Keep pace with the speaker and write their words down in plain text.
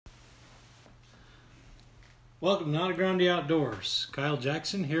Welcome to Nata Grande Outdoors. Kyle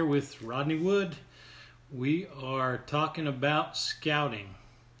Jackson here with Rodney Wood. We are talking about scouting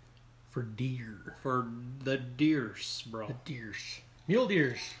For deer. for the deers, bro. The deers. Mule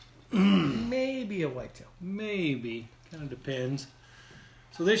deers. Maybe a whitetail. Maybe. Kind of depends.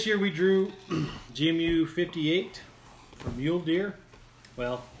 So this year we drew GMU 58 for mule deer.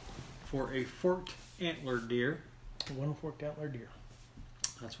 Well, for a forked antler deer. One forked antler deer.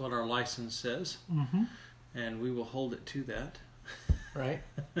 That's what our license says. Mm-hmm. And we will hold it to that. Right?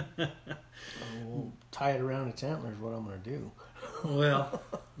 We'll tie it around its antlers, what I'm going to do. Well,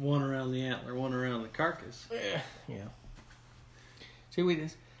 one around the antler, one around the carcass. Yeah. See,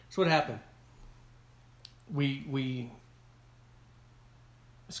 that's what happened. We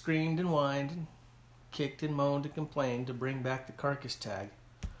screamed and whined and kicked and moaned and complained to bring back the carcass tag.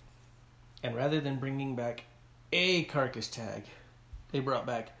 And rather than bringing back a carcass tag, they brought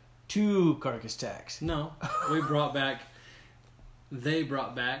back 2 carcass tags. No, they brought back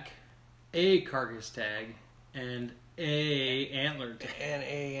a carcass tag and a antler tag.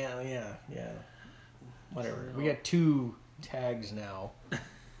 And yeah. Whatever. We got 2 tags now.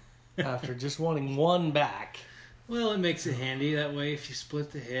 After just wanting one back. Well, it makes it handy. That way, if you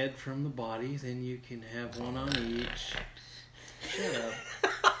split the head from the body, then you can have one on each. Shut up.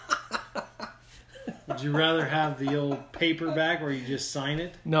 Would you rather have the old paperback where you just sign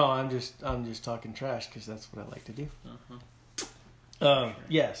it? No, I'm just talking trash because that's what I like to do. Uh-huh.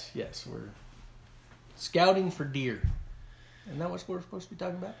 Yes, we're scouting for deer. Isn't that what we're supposed to be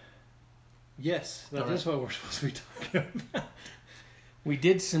talking about? Yes, that is what we're supposed to be talking about. We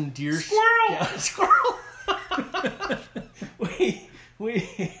did some deer. Squirrel! Yeah, squirrel! we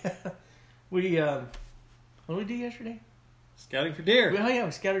what did we do yesterday? Scouting for deer.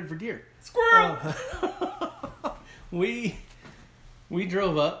 We scouted for deer. Squirrel! We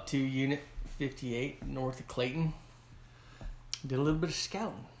drove up to Unit 58 north of Clayton. Did a little bit of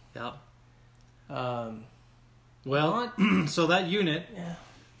scouting. Yep. Well, so that unit, yeah.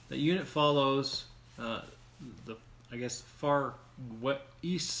 that unit follows the far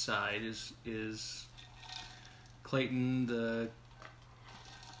east side is Clayton, the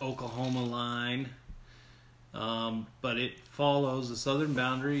Oklahoma line. But it follows the southern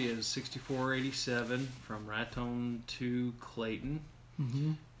boundary is 6487 from Raton to Clayton.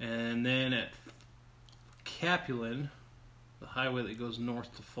 Mm-hmm. And then at Capulan, the highway that goes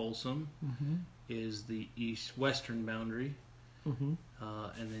north to Folsom, Mm-hmm. is the east-western boundary. Mm-hmm.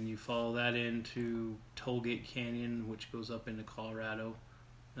 And then you follow that into Tollgate Canyon, which goes up into Colorado.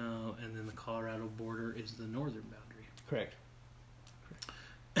 And then the Colorado border is the northern boundary. Correct.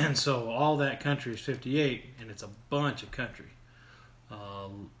 And so all that country is 58, and it's a bunch of country.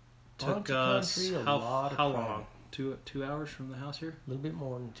 Took us how long? 2 hours from the house here? A little bit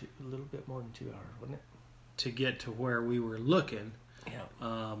more than 2 hours, wasn't it? To get to where we were looking.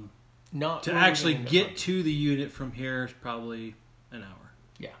 Yeah. Not to actually get to the unit from here is probably an hour.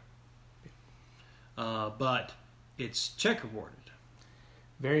 Yeah. But it's checkerboarded.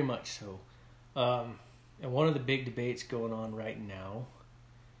 Very much so. And one of the big debates going on right now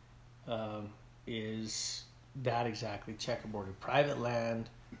is that exactly, checkerboarded. Private land,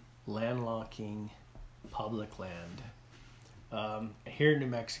 landlocking, public land. Here in New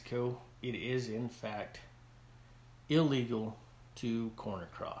Mexico, it is in fact illegal to corner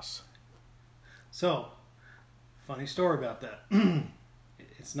cross. So, funny story about that.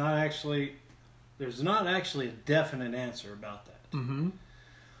 There's not actually a definite answer about that. Mm-hmm.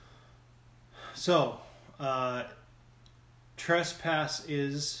 So, trespass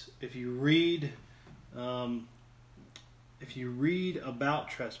is, if you read about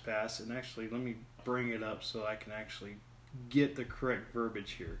trespass, and actually let me bring it up so I can actually get the correct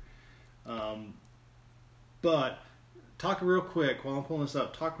verbiage here. But talk real quick while I'm pulling this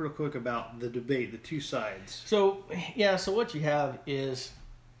up. Talk real quick about the debate, the two sides. So what you have is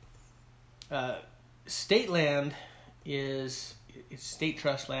state land it's state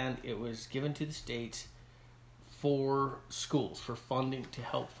trust land. It was given to the states for schools, for funding, to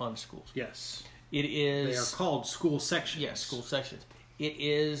help fund schools. Yes. It is. They are called school sections. Yes, school sections. It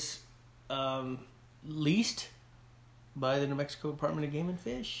is leased by the New Mexico Department of Game and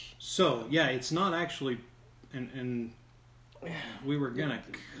Fish. So, yeah, it's not actually, and we were going to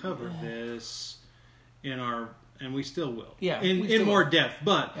cover this and we still will. Yeah. In more depth,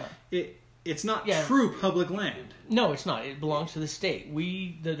 but yeah. It's not true public land. No, it's not. It belongs to the state.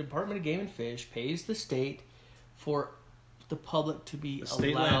 The Department of Game and Fish pays the state for the public to be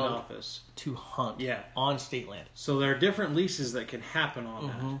state allowed land office to hunt on state land. So there are different leases that can happen on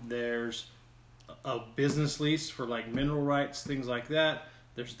Mm-hmm. that. There's a business lease for like mineral rights, things like that.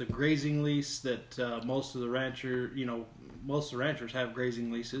 There's the grazing lease that most of the ranchers have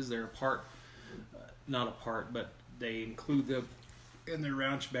grazing leases. They're not a part, but they include them in their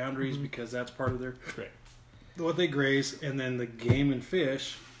ranch boundaries because that's part of their what they graze. And then the game and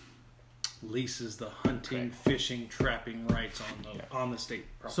fish leases the hunting, fishing, trapping rights on the state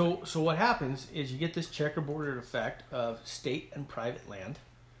property. So what happens is you get this checkerboarded effect of state and private land.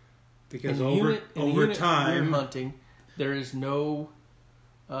 Because over time, we're hunting, there is no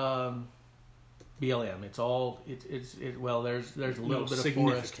BLM. It's all it's well. There's a little bit of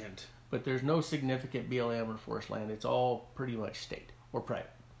forest, but there's no significant BLM or forest land. It's all pretty much state or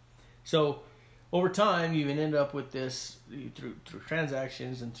private. So over time, you end up with this through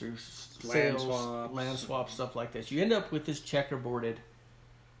transactions and through sales, land swaps, stuff like this. You end up with this checkerboarded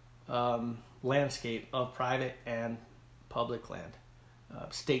landscape of private and public land,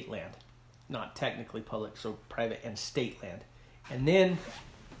 state land, not technically public, so private and state land. And then,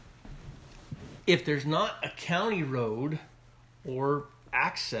 if there's not a county road or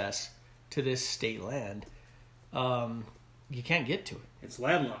access to this state land, you can't get to it. It's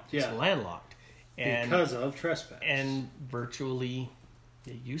landlocked. It's landlocked. And, because of trespass. And virtually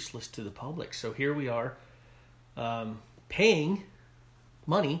useless to the public. So here we are paying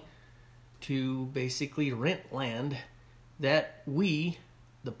money to basically rent land that we,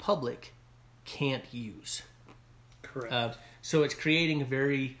 the public, can't use. Correct. So it's creating a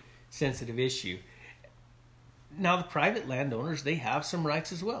very sensitive issue. Now the private landowners, they have some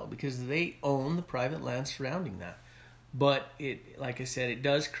rights as well because they own the private land surrounding that. But it, like I said, it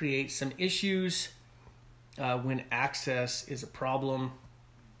does create some issues when access is a problem.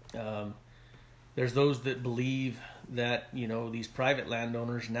 There's those that believe that, you know, these private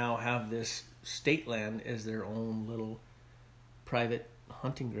landowners now have this state land as their own little private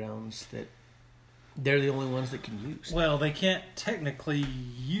hunting grounds that they're the only ones that can use. Well, they can't technically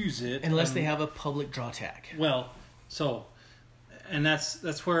use it unless they have a public draw tag. Well, so, and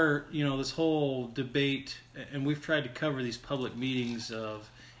that's where, you know, this whole debate, and we've tried to cover these public meetings of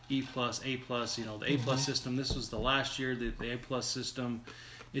E+, A+, you know, the A+ system. This was the last year that the A+ system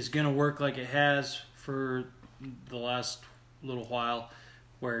is going to work like it has for the last little while,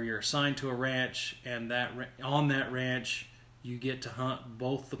 where you're assigned to a ranch, and on that ranch you get to hunt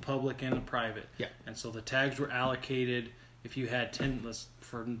both the public and the private. Yeah. And so the tags were allocated. If you had 10,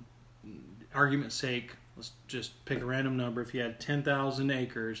 for argument's sake, let's just pick a random number. If you had 10,000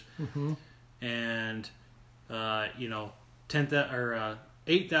 acres, and you know,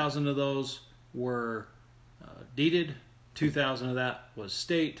 8,000 of those were deeded, 2,000 of that was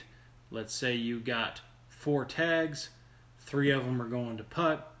state. Let's say you got 4 tags, 3 of them are going to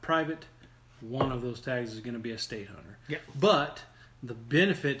private. 1 of those tags is going to be a state hunter. Yeah. But the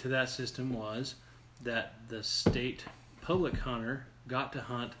benefit to that system was that the state public hunter got to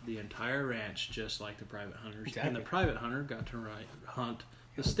hunt the entire ranch just like the private hunters. Exactly. And the private hunter got to hunt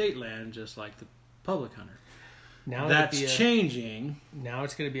the state land just like the public hunter. Now that's changing. Now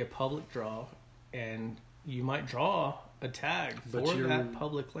it's going to be a public draw, and you might draw a tag for that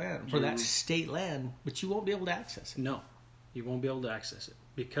public land, for that state land, but you won't be able to access it. No, you won't be able to access it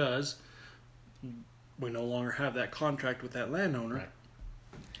because we no longer have that contract with that landowner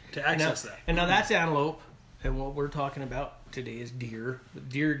to access that. And now that's antelope, and what we're talking about today is deer. But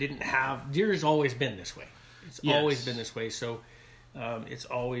deer has always been this way. It's always been this way. So it's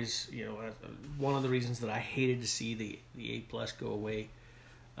always, you know, one of the reasons that I hated to see the A+ go away.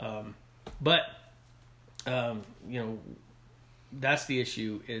 But you know, that's the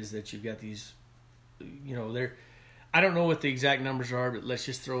issue, is that you've got these, you know, I don't know what the exact numbers are, but let's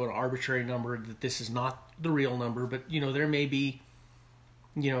just throw an arbitrary number that this is not the real number. But, you know, there may be,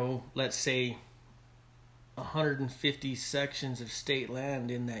 you know, let's say 150 sections of state land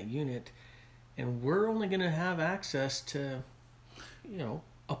in that unit, and we're only going to have access to, you know,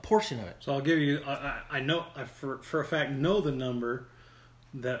 a portion of it. So I'll give you, I know, for a fact, know the number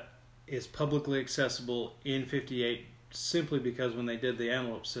that is publicly accessible in 58, simply because when they did the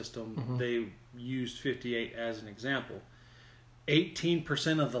antelope system, they used 58 as an example.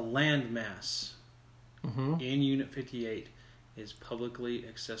 18% of the land mass in Unit 58 is publicly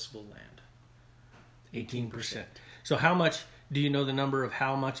accessible land. 18%. So how much, do you know the number of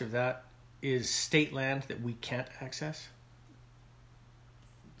how much of that is state land that we can't access?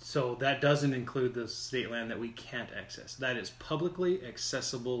 So that doesn't include the state land that we can't access. That is publicly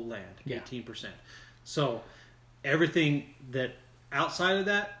accessible land, 18%. So everything that outside of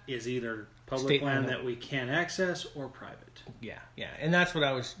that is either public state land that we can't access or private. Yeah. And that's what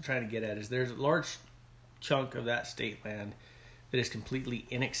I was trying to get at, is there's a large chunk of that state land that is completely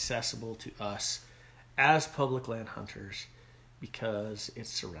inaccessible to us as public land hunters. because it's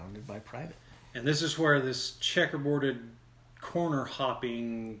surrounded by private. And this is where this checkerboarded corner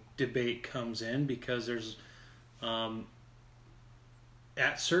hopping debate comes in, because there's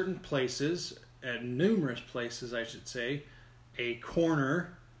at certain places, at numerous places I should say, a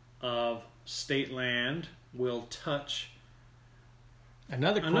corner of state land will touch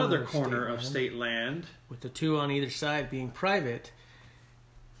Another corner of state land, with the two on either side being private,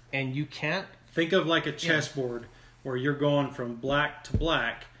 and you can't think of like a chessboard where you're going from black to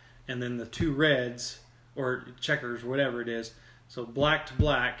black, and then the two reds or checkers, whatever it is. So black to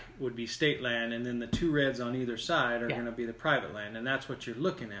black would be state land, and then the two reds on either side are going to be the private land, and that's what you're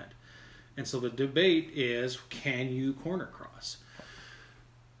looking at. And so the debate is, can you corner cross?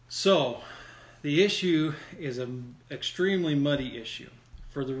 So the issue is an extremely muddy issue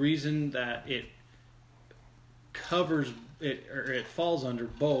for the reason that it covers it, or it falls under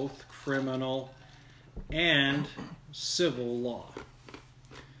both criminal and civil law.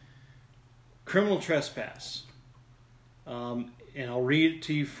 Criminal trespass. And I'll read it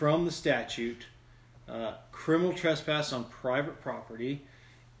to you from the statute. Criminal trespass on private property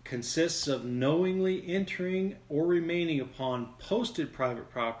consists of knowingly entering or remaining upon posted private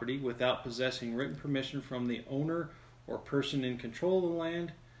property without possessing written permission from the owner or person in control of the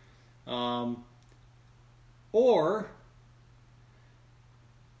land, or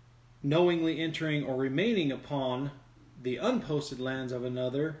knowingly entering or remaining upon the unposted lands of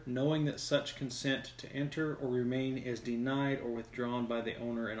another, knowing that such consent to enter or remain is denied or withdrawn by the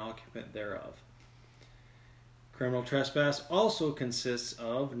owner and occupant thereof. Criminal trespass also consists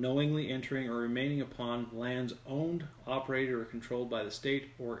of knowingly entering or remaining upon lands owned, operated, or controlled by the state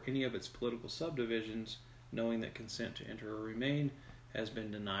or any of its political subdivisions, knowing that consent to enter or remain has been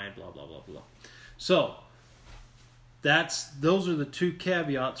denied, blah, blah, blah, blah. So, those are the two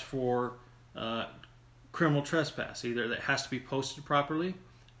caveats for criminal trespass. Either that has to be posted properly,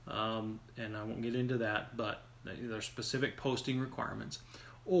 and I won't get into that, but there are specific posting requirements,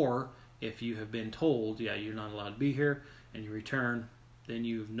 or if you have been told, yeah, you're not allowed to be here, and you return, then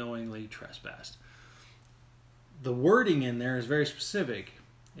you've knowingly trespassed. The wording in there is very specific.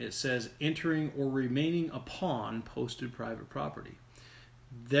 It says entering or remaining upon posted private property.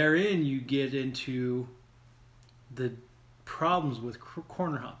 Therein you get into the problems with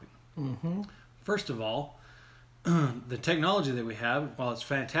corner hopping. Mm-hmm. First of all, the technology that we have, while it's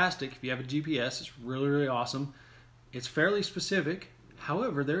fantastic, if you have a GPS, it's really, really awesome. It's fairly specific.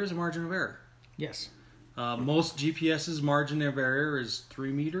 However, there is a margin of error. Yes. Most GPS's margin of error is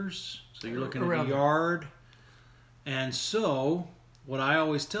 3 meters. So you're looking at a yard. And so, what I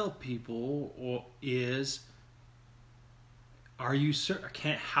always tell people is, are you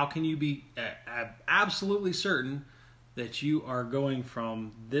certain? How can you be absolutely certain that you are going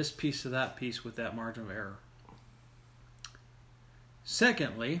from this piece to that piece with that margin of error?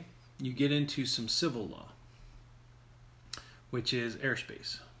 Secondly, you get into some civil law, which is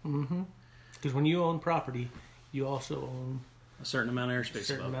airspace. Mm-hmm. Because when you own property, you also own a certain amount of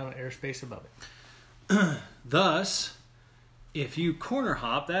airspace. Above it. Thus, if you corner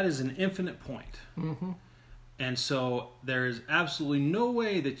hop, that is an infinite point. Mm-hmm. And so there is absolutely no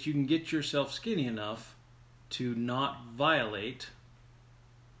way that you can get yourself skinny enough to not violate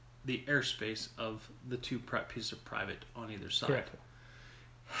the airspace of the two pieces of private on either side. Correct.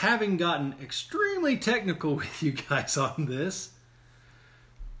 Having gotten extremely technical with you guys on this,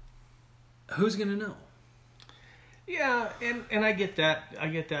 who's going to know? Yeah, and I get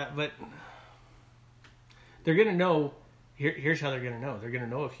that, but they're going to know. Here's how they're going to know. They're going to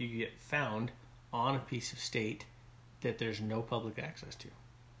know if you get found on a piece of state that there's no public access to.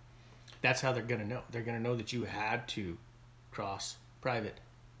 That's how they're going to know. They're going to know that you had to cross private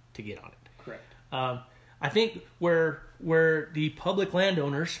to get on it. Correct. I think where the public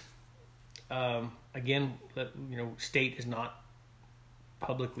landowners, again, state is not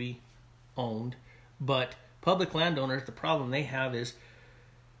publicly owned, but public landowners, the problem they have is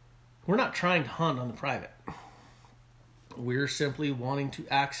we're not trying to hunt on the private. We're simply wanting to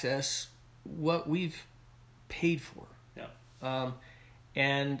access what we've paid for. Yeah.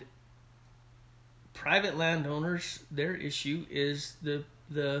 And private landowners, their issue is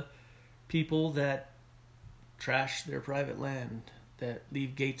the people that trash their private land, that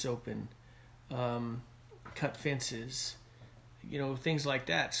leave gates open, cut fences, things like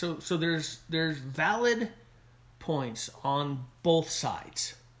that. So there's valid points on both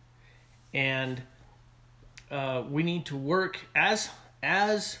sides, and we need to work as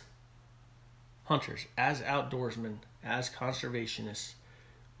hunters, as outdoorsmen, as conservationists.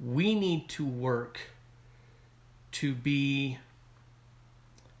 We need to work to be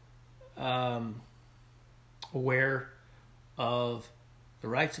aware of the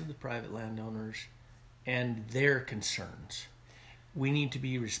rights of the private landowners and their concerns. We need to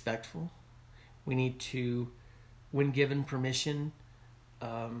be respectful. We need to, when given permission,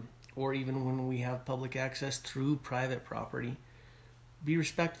 or even when we have public access through private property, be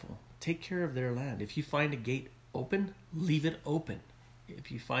respectful. Take care of their land. If you find a gate open, leave it open.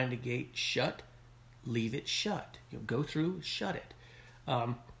 If you find a gate shut, leave it shut. You'll go through, shut it.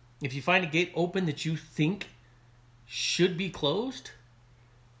 If you find a gate open that you think should be closed,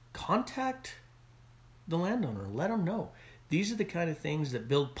 contact the landowner. Let them know. These are the kind of things that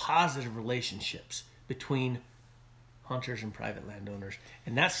build positive relationships between hunters and private landowners.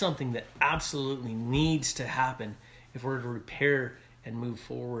 And that's something that absolutely needs to happen if we're to repair and move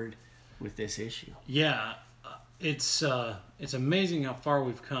forward with this issue. Yeah, it's amazing how far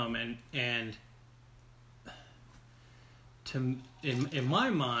we've come, and in my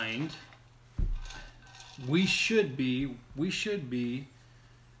mind, we should be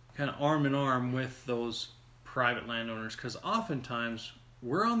kind of arm in arm with those private landowners, because oftentimes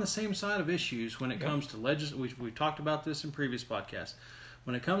we're on the same side of issues when it comes to we've talked about this in previous podcasts.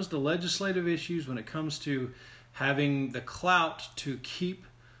 When it comes to legislative issues, when it comes to having the clout to keep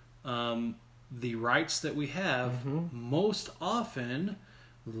the rights that we have, most often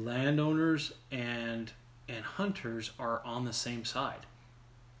landowners and hunters are on the same side.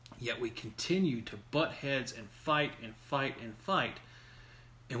 Yet we continue to butt heads and fight and fight and fight.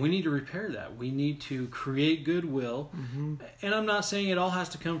 And we need to repair that. We need to create goodwill. And I'm not saying it all has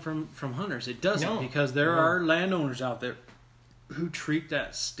to come from hunters. It doesn't, because there are landowners out there who treat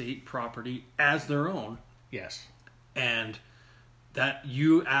that state property as their own. Yes. And that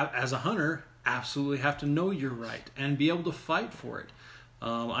you, as a hunter, absolutely have to know your right and be able to fight for it.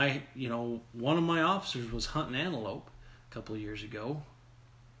 One of my officers was hunting antelope a couple of years ago,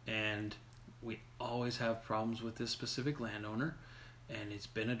 and we always have problems with this specific landowner, and it's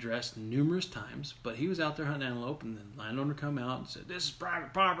been addressed numerous times. But he was out there hunting antelope, and the landowner come out and said, "This is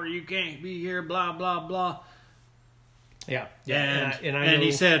private property. You can't be here." Blah blah blah. Yeah. And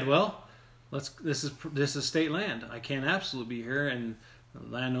he said, "Well, this is state land. I can't absolutely be here." And the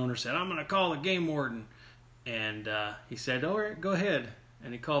landowner said, "I'm going to call the game warden." And he said, "All right, go ahead."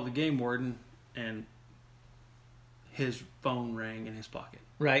 And he called the game warden, and his phone rang in his pocket.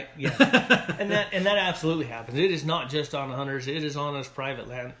 Right. Yeah. and that absolutely happens. It is not just on the hunters. It is on us private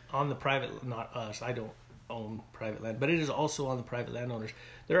land, on the private, not us. I don't own private land, but it is also on the private landowners.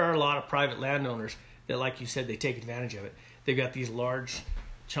 There are a lot of private landowners that, like you said, they take advantage of it. They've got these large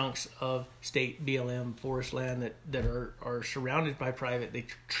chunks of state BLM forest land that are surrounded by private. They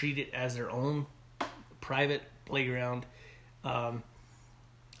treat it as their own private playground.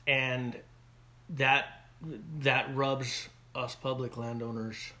 And that rubs us public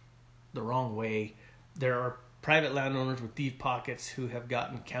landowners the wrong way. There are private landowners with deep pockets who have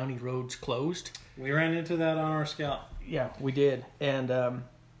gotten county roads closed. We ran into that on our scout. Yeah, we did. And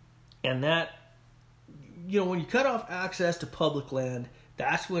that, when you cut off access to public land,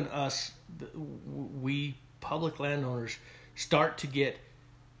 that's when we public landowners start to get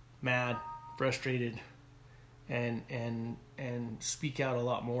mad, frustrated, and speak out a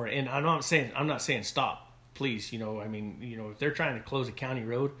lot more. And I'm not saying stop. Please, if they're trying to close a county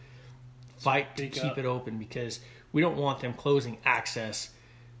road, fight to keep it open, because we don't want them closing access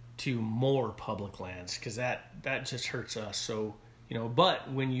to more public lands, because that just hurts us. So,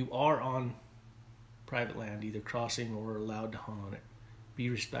 but when you are on private land, either crossing or allowed to hunt on it, be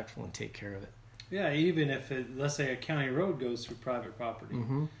respectful and take care of it. Yeah, even if let's say a county road goes through private property.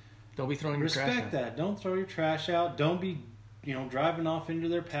 Don't be throwing your trash out. Respect that. Don't throw your trash out. Don't be, driving off into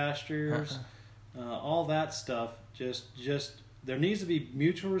their pastures. All that stuff. Just there needs to be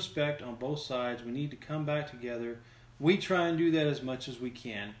mutual respect on both sides. We need to come back together. We try and do that as much as we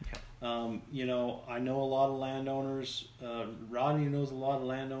can. Yeah. I know a lot of landowners. Rodney knows a lot of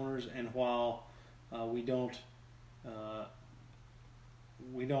landowners, and while we don't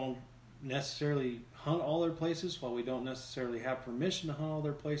necessarily hunt all their places, while we don't necessarily have permission to hunt all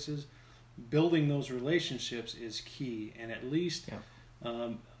their places, building those relationships is key. And at least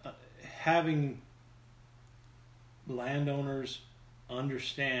having landowners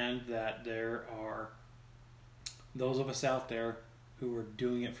understand that there are those of us out there who are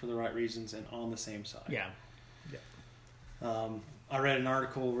doing it for the right reasons and on the same side. Yeah. I read an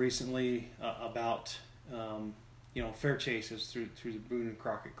article recently about fair chases through the Boone and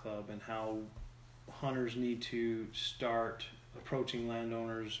Crockett Club, and how hunters need to start approaching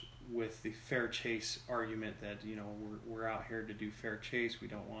landowners with the fair chase argument that we're out here to do fair chase. We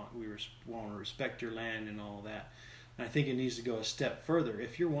want to respect your land and all that. And I think it needs to go a step further.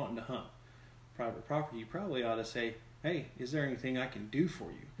 If you're wanting to hunt private property, you probably ought to say, hey, is there anything I can do for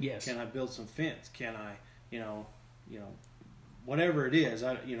you? Yes. Can I build some fence? Can I, whatever it is,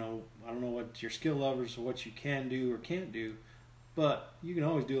 I don't know what your skill levels or what you can do or can't do, but you can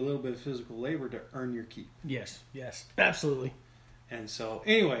always do a little bit of physical labor to earn your keep. Yes, absolutely. And so,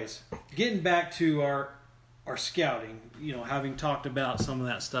 anyways, getting back to our scouting, having talked about some of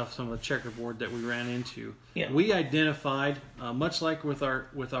that stuff, some of the checkerboard that we ran into, we identified, much like with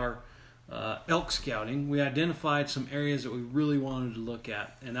our elk scouting, we identified some areas that we really wanted to look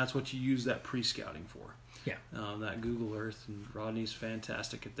at, and that's what you use that pre-scouting for. Yeah. That Google Earth, and Rodney's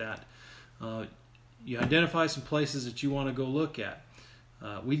fantastic at that. You identify some places that you want to go look at.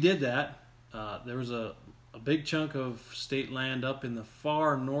 We did that. There was a big chunk of state land up in the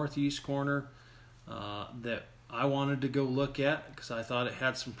far northeast corner that I wanted to go look at because I thought it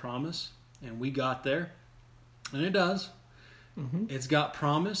had some promise, and we got there, and it does. Mm-hmm. It's got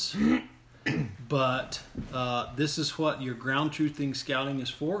promise, but this is what your ground truthing scouting is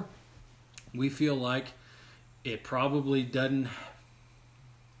for. We feel like it probably doesn't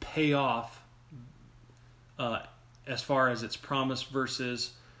pay off as far as its promise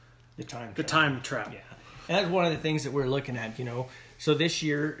versus the time to travel. Yeah, and that's one of the things that we're looking at. So this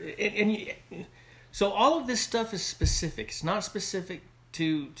year, so all of this stuff is specific. It's not specific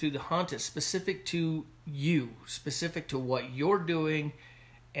to the hunt. It's specific to you, specific to what you're doing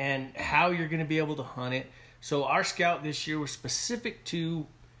and how you're going to be able to hunt it. So our scout this year was specific to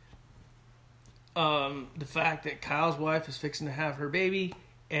the fact that Kyle's wife is fixing to have her baby,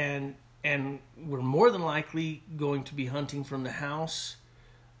 and we're more than likely going to be hunting from the house,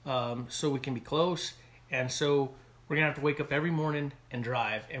 so we can be close. And so we're going to have to wake up every morning and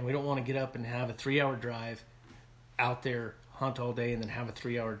drive, and we don't want to get up and have a 3-hour drive out there, hunt all day, and then have a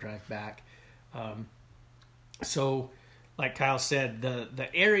 3-hour drive back. So like Kyle said,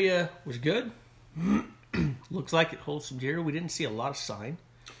 the area was good. Looks like it holds some deer. We didn't see a lot of sign.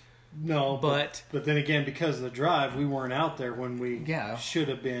 No, but then again, because of the drive, we weren't out there when we should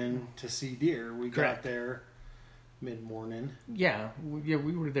have been to see deer. We got there mid-morning. Yeah, we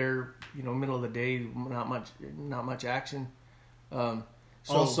were there, middle of the day, not much action.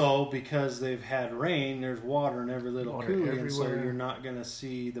 Also, because they've had rain, there's water in every little coulee, and so you're not going to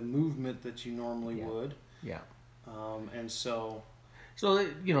see the movement that you normally would. Yeah. And so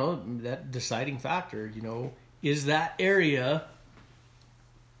that deciding factor, is that area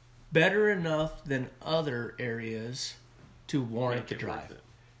better enough than other areas to warrant the drive?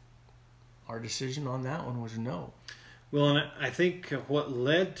 Our decision on that one was no. Well, and I think what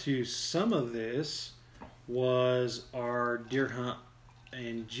led to some of this was our deer hunt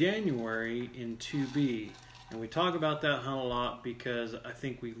in January in 2B. And we talk about that hunt a lot because I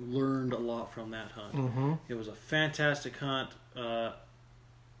think we learned a lot from that hunt. Mm-hmm. It was a fantastic hunt.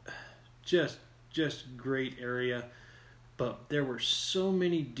 Just great area. But there were so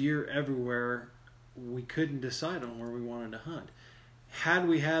many deer everywhere, we couldn't decide on where we wanted to hunt. Had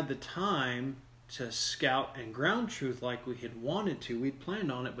we had the time to scout and ground truth like we had wanted to, we'd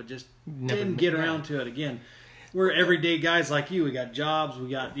planned on it, but just didn't get around to it again. We're everyday guys like you. We got jobs. We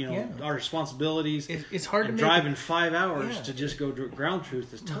got our responsibilities. It's hard to driving 5 hours to just go to ground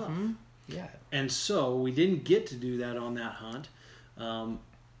truth is tough. Mm-hmm. Yeah, and so we didn't get to do that on that hunt,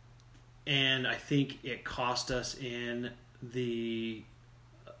 and I think it cost us in the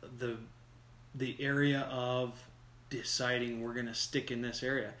area of deciding we're going to stick in this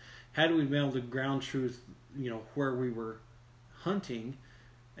area. Had we been able to ground truth, where we were hunting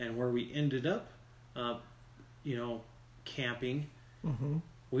and where we ended up, camping, mm-hmm.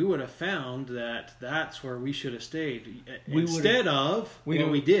 we would have found that that's where we should have stayed instead of what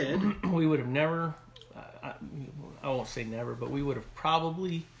we did. We would have never, I won't say never, but we would have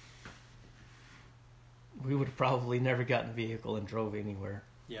probably never gotten a vehicle and drove anywhere.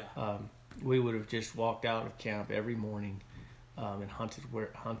 Yeah. We would have just walked out of camp every morning and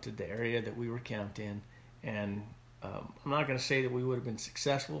hunted the area that we were camped in. And I'm not going to say that we would have been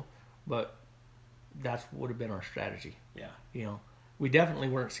successful, but that would have been our strategy. Yeah. We definitely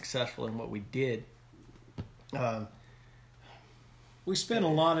weren't successful in what we did. We spent a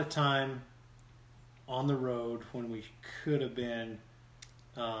lot of time on the road when we could have been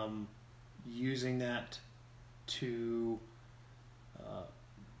using that to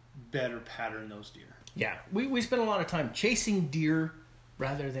better pattern those deer. Yeah, we spent a lot of time chasing deer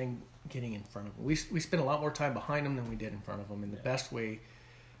rather than getting in front of them. We spent a lot more time behind them than we did in front of them. And the best way,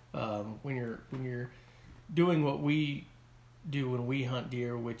 when you're doing what we do when we hunt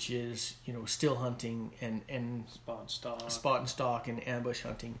deer, which is still hunting and spot and stalk and ambush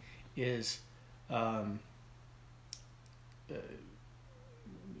hunting, is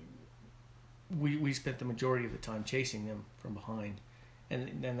we spent the majority of the time chasing them from behind,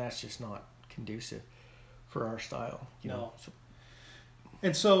 and that's just not conducive for our style. No.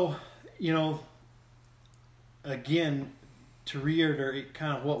 And so, again, to reiterate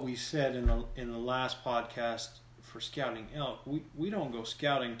kind of what we said in the last podcast for scouting elk, we don't go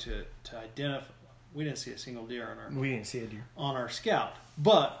scouting to identify. We didn't see a single deer on our scout,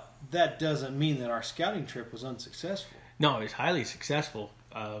 but that doesn't mean that our scouting trip was unsuccessful. No, it was highly successful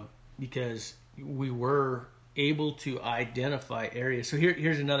because we were able to identify areas. So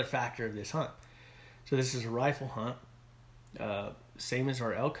here's another factor of this hunt. So this is a rifle hunt, same as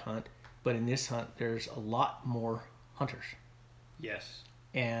our elk hunt, but in this hunt there's a lot more hunters. Yes.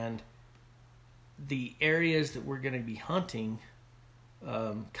 And the areas that we're going to be hunting,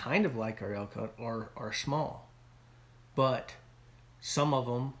 kind of like our elk hunt, are small. But some of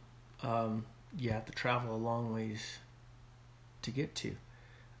them you have to travel a long ways to get to.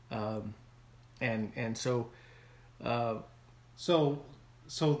 And so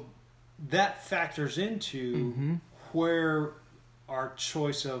that factors into where our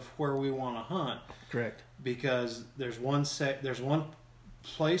choice of where we want to hunt. Correct. Because there's one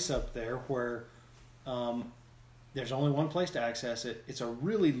place up there where there's only one place to access it. It's a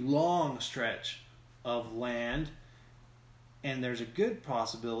really long stretch of land, and there's a good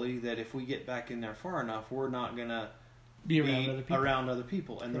possibility that if we get back in there far enough, we're not going to be around other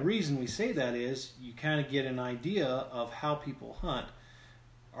people. And the reason we say that is you kind of get an idea of how people hunt.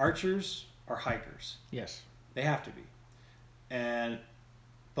 Archers are hikers. Yes. They have to be.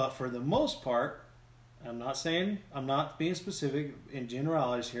 But for the most part, I'm not being specific in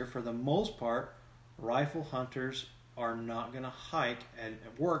generalities here. For the most part, rifle hunters are not going to hike and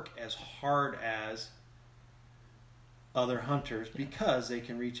work as hard as other hunters because they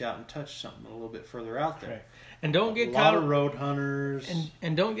can reach out and touch something a little bit further out there. Right. And don't get a lot of road hunters.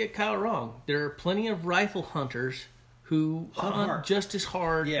 And don't get Kyle wrong. There are plenty of rifle hunters who hunt just as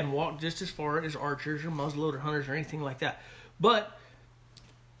hard and walk just as far as archers or muzzleloader hunters or anything like that. But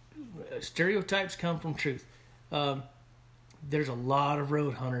stereotypes come from truth. There's a lot of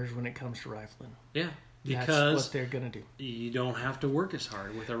road hunters when it comes to rifling. Yeah, because that's what they're going to do. You don't have to work as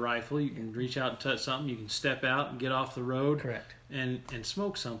hard with a rifle. You can reach out and touch something. You can step out and get off the road. Correct. And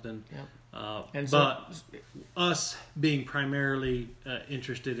smoke something. Yep. But us being primarily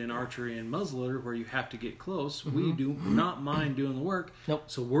interested in archery and muzzleloader, where you have to get close, we do not mind doing the work. Nope.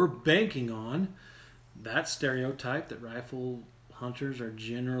 So we're banking on that stereotype that rifle hunters are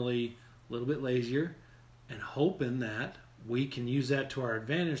generally a little bit lazier, and hoping that we can use that to our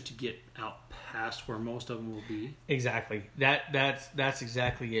advantage to get out past where most of them will be. Exactly. That's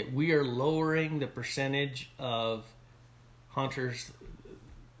exactly it. We are lowering the percentage of hunters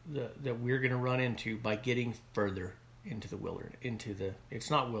that we're going to run into by getting further into the wilderness, it's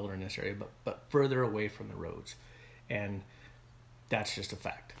not wilderness area, but further away from the roads, and that's just a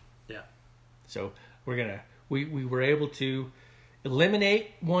fact. Yeah. So we were able to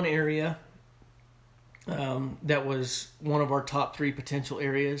eliminate one area that was one of our top 3 potential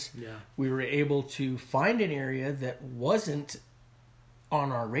areas. Yeah. We were able to find an area that wasn't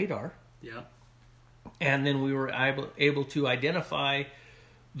on our radar. Yeah. And then we were able to identify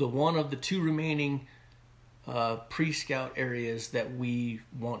the one of the 2 remaining pre-scout areas that we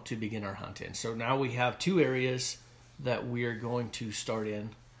want to begin our hunt in. So now we have 2 areas that we are going to start in.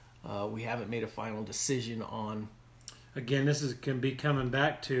 We haven't made a final decision on. Again, this can be coming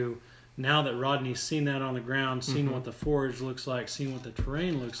back to now that Rodney's seen that on the ground, seen what the forage looks like, seen what the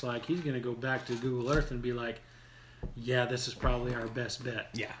terrain looks like. He's going to go back to Google Earth and be like, yeah, this is probably our best bet.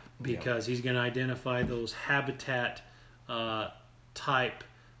 Yeah. Because he's going to identify those habitat type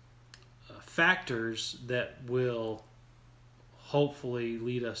factors that will hopefully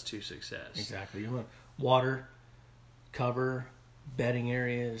lead us to success. Exactly. You want water, cover, bedding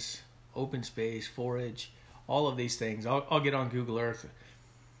areas, open space, forage, all of these things. I'll get on Google Earth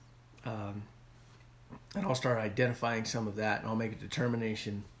and I'll start identifying some of that, and I'll make a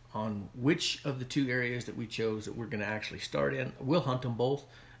determination on which of the 2 areas that we chose that we're going to actually start in. We'll hunt them both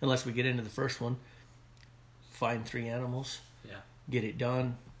unless we get into the first one. Find 3 animals. Yeah. Get it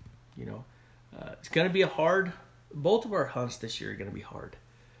done. It's going to be both of our hunts this year are going to be hard.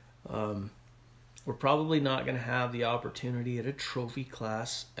 We're probably not going to have the opportunity at a trophy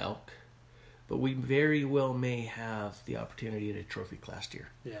class elk, but we very well may have the opportunity at a trophy class deer.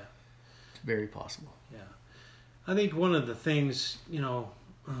 Yeah. It's very possible. Yeah. I think one of the things,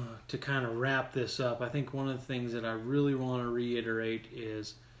 to kind of wrap this up, I think one of the things that I really want to reiterate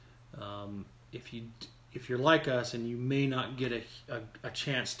is if you're like us and you may not get a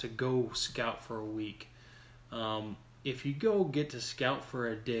chance to go scout for a week, if you go get to scout for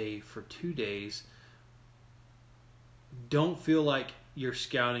a day, for 2 days, don't feel like your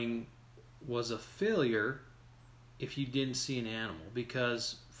scouting was a failure if you didn't see an animal,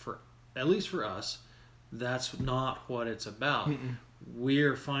 because at least for us, that's not what it's about. Mm-mm.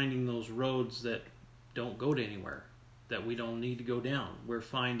 We're finding those roads that don't go to anywhere, that we don't need to go down. We're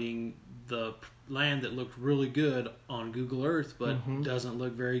finding the land that looked really good on Google Earth, but doesn't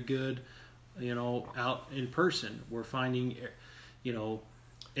look very good, out in person. We're finding,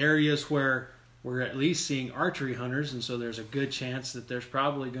 areas where we're at least seeing archery hunters, and so there's a good chance that there's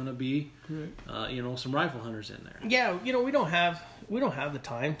probably going to be, some rifle hunters in there. Yeah, we don't have the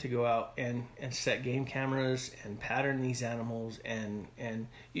time to go out and set game cameras and pattern these animals. And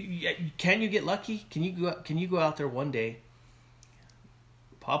can you get lucky? Can you go out there one day,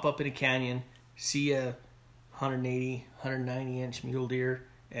 pop up in a canyon, see a 180, 190 inch mule deer,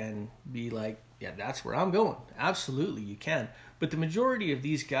 and be like, yeah, that's where I'm going? Absolutely, you can. But the majority of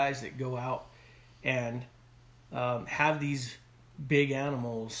these guys that go out and have these big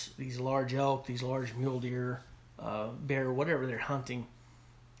animals, these large elk, these large mule deer, bear, whatever they're hunting,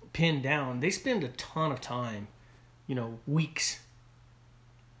 pinned down, they spend a ton of time, weeks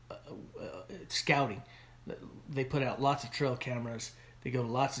scouting. They put out lots of trail cameras. They go to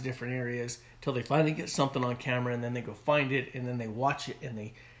lots of different areas till they finally get something on camera, and then they go find it, and then they watch it,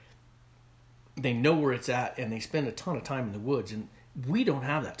 and they know where it's at, and they spend a ton of time in the woods. And we don't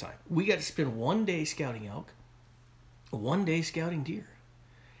have that time. We got to spend 1 day scouting elk, 1 day scouting deer.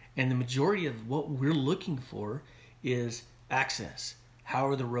 And the majority of what we're looking for is access. How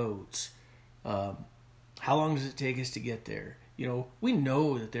are the roads? How long does it take us to get there? We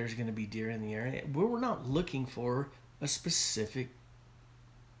know that there's going to be deer in the area. We're not looking for a specific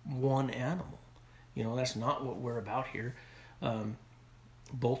one animal. That's not what we're about here.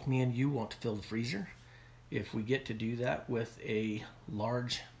 Both me and you want to fill the freezer. If we get to do that with a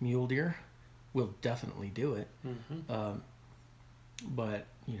large mule deer, we'll definitely do it. But,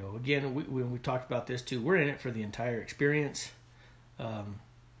 again, when we talked about this too, we're in it for the entire experience. And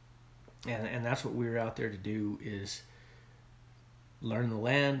that's what we're out there to do, is learn the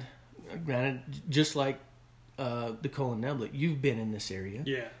land. Granted, just like the Colin Neblet, you've been in this area.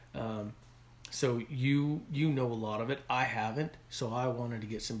 Yeah. So you know a lot of it. I haven't, so I wanted to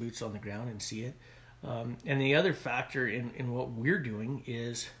get some boots on the ground and see it. And the other factor in what we're doing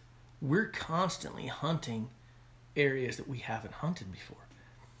is we're constantly hunting areas that we haven't hunted before.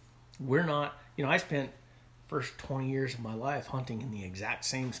 We're not, I spent first 20 years of my life hunting in the exact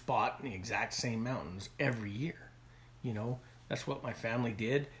same spot in the exact same mountains every year. That's what my family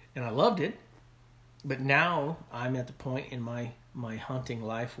did, and I loved it. But now I'm at the point in my hunting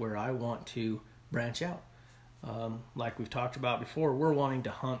life where I want to branch out. Like we've talked about before, we're wanting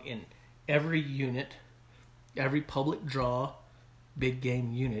to hunt in every unit, every public draw, big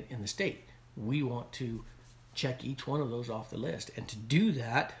game unit in the state. We want to check each one of those off the list. And to do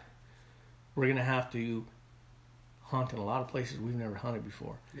that, we're going to have to hunt in a lot of places we've never hunted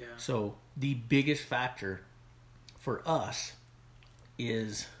before. Yeah. So the biggest factor for us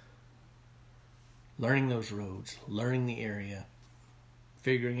is learning those roads, learning the area,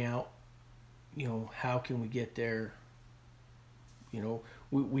 figuring out, how can we get there.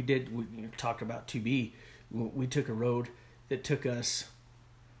 We talked about 2B. We took a road that took us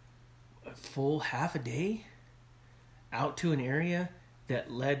a full half a day out to an area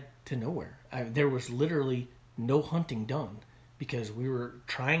that led to nowhere. There was literally no hunting done because we were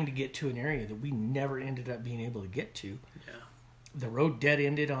trying to get to an area that we never ended up being able to get to. Yeah. The road dead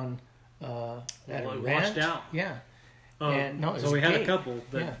ended on at a ranch. Washed out. Yeah. So we had a couple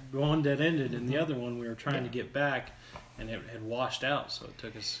that one dead ended, and the other one we were trying to get back, and it had washed out. So it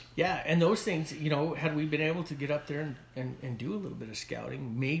took us. Yeah, and those things, had we been able to get up there and do a little bit of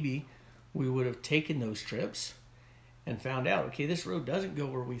scouting, maybe we would have taken those trips and found out, okay, this road doesn't go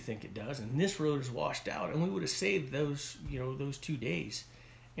where we think it does, and this road is washed out, and we would have saved those, those 2 days.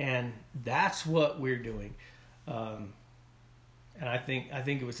 And that's what we're doing. And I think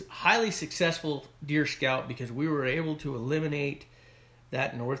it was a highly successful deer scout because we were able to eliminate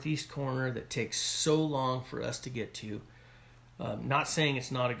that northeast corner that takes so long for us to get to. Not saying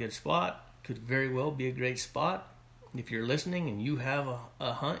it's not a good spot. Could very well be a great spot. If you're listening and you have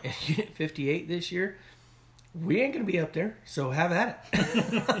a hunt at Unit 58 this year, we ain't going to be up there, so have at it.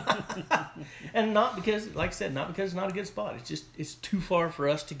 And not because, like I said, not because it's not a good spot. It's too far for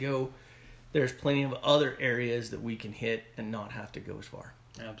us to go. There's plenty of other areas that we can hit and not have to go as far.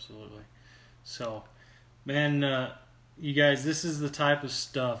 Absolutely. So, man, you guys, this is the type of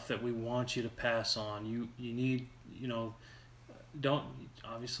stuff that we want you to pass on. You need, don't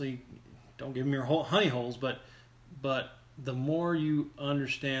give them your honey holes, but But the more you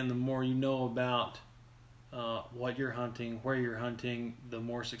understand, the more you know about what you're hunting, where you're hunting, the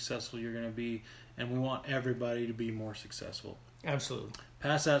more successful you're going to be. And we want everybody to be more successful. Absolutely.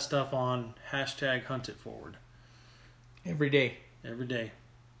 Pass that stuff on. Hashtag hunt it forward. Every day. Every day.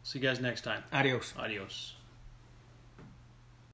 See you guys next time. Adios. Adios.